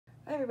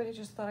Hi everybody,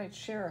 just thought I'd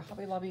share a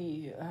Hobby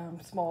Lobby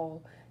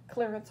small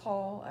clearance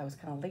haul. I was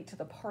kind of late to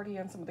the party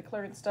on some of the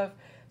clearance stuff,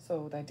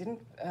 so I didn't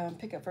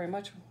pick up very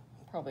much,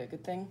 probably a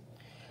good thing.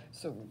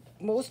 So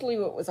mostly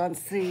what was on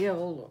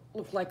sale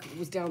looked like it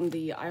was down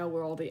the aisle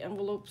where all the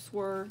envelopes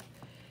were.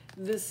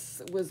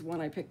 This was one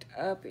I picked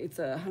up. It's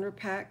a 100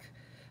 pack,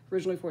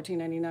 originally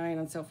 $14.99,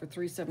 on sale for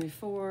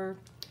 $3.74.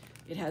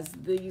 It has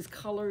these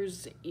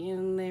colors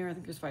in there. I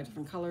think there's 5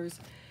 different colors.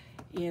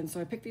 And so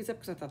I picked these up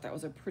because I thought that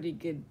was a pretty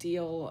good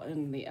deal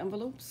in the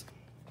envelopes.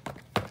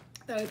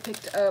 Then I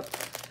picked up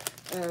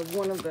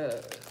one of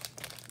the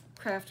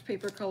craft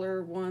paper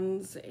color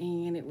ones,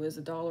 and it was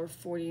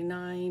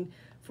 $1.49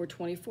 for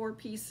 24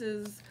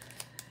 pieces.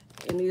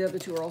 And the other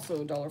two are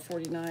also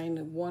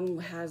 $1.49. One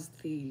has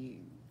the,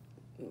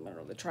 I don't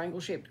know, the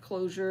triangle shaped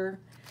closure,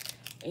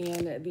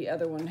 and the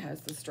other one has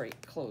the straight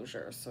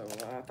closure. So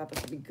I thought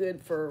this would be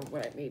good for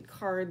when I made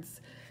cards,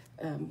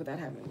 without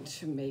having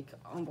to make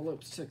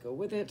envelopes to go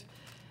with it.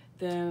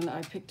 Then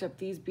I picked up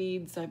these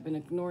beads. I've been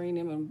ignoring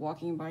them and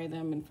walking by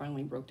them, and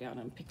finally broke down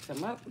and picked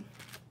them up.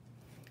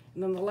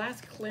 And then the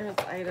last clearance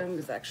item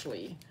is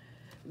actually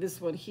this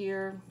one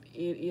here.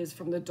 It is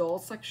from the doll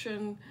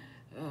section,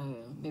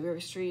 Mayberry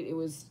Street. It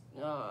was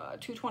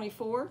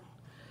 $2.24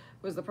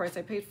 was the price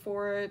I paid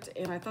for it,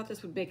 and I thought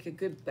this would make a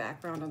good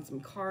background on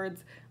some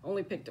cards. I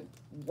only picked up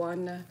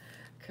one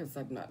because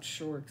I'm not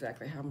sure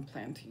exactly how I'm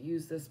planning to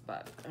use this,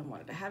 but I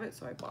wanted to have it,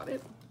 so I bought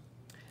it.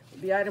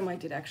 The item I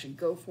did actually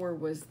go for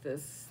was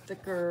this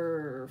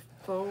sticker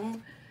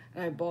foam,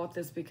 and I bought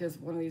this because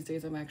one of these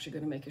days I'm actually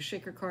going to make a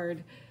shaker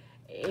card,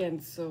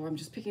 and so I'm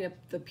just picking up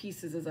the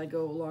pieces as I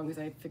go along, as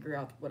I figure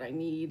out what I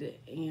need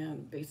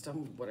and based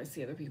on what I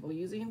see other people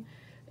using.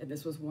 And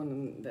this was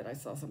one that I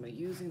saw somebody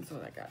using, so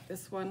I got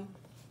this one.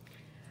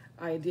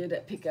 I did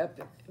pick up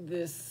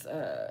this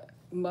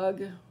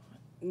mug,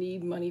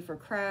 Need Money for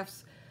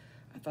Crafts.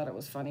 I thought it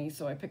was funny,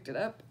 so I picked it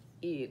up.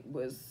 It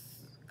was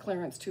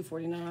clearance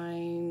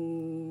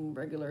 $2.49,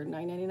 regular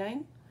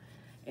 $9.99,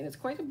 and it's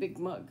quite a big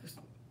mug.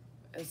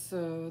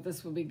 So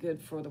this will be good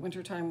for the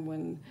winter time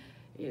when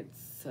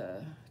it's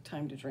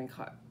time to drink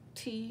hot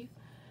tea.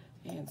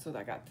 And so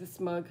I got this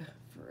mug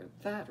for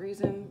that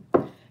reason.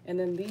 And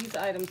then these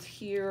items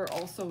here,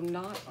 also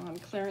not on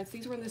clearance.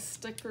 These were in the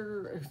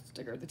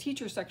the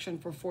teacher section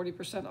for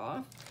 40%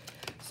 off.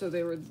 So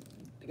they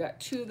got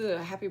 2 of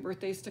the happy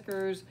birthday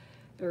stickers.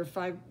 There were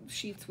 5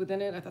 sheets within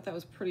it. I thought that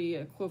was pretty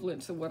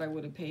equivalent to what I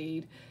would have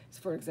paid,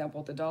 for example,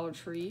 at the Dollar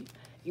Tree.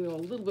 Even a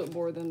little bit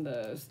more than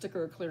the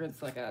sticker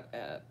clearance I got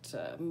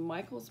at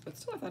Michael's, but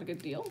still I thought a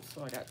good deal.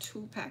 So I got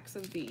 2 packs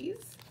of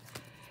these.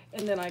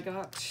 And then I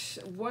got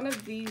one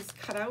of these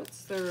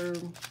cutouts. They're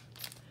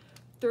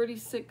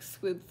 36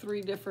 with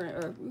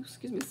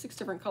 6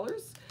 different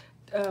colors,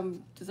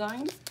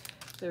 designs.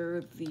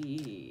 They're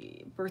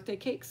the birthday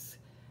cakes.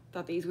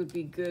 Thought these would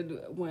be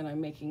good when I'm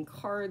making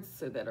cards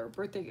so that are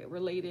birthday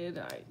related.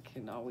 I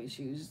can always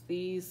use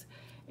these,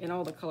 and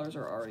all the colors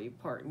are already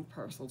part and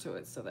parcel to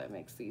it, so that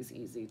makes these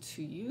easy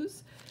to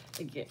use.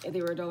 Again,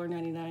 they were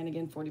 $1.99,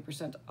 again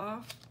 40%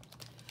 off.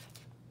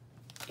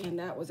 And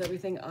that was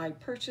everything I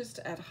purchased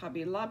at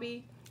Hobby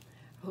Lobby.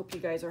 I hope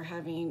you guys are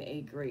having a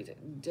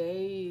great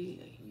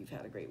day. You've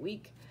had a great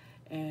week,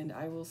 and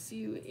I will see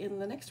you in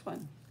the next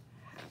one.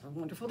 Have a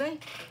wonderful day.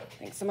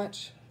 Thanks so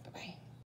much. Bye-bye.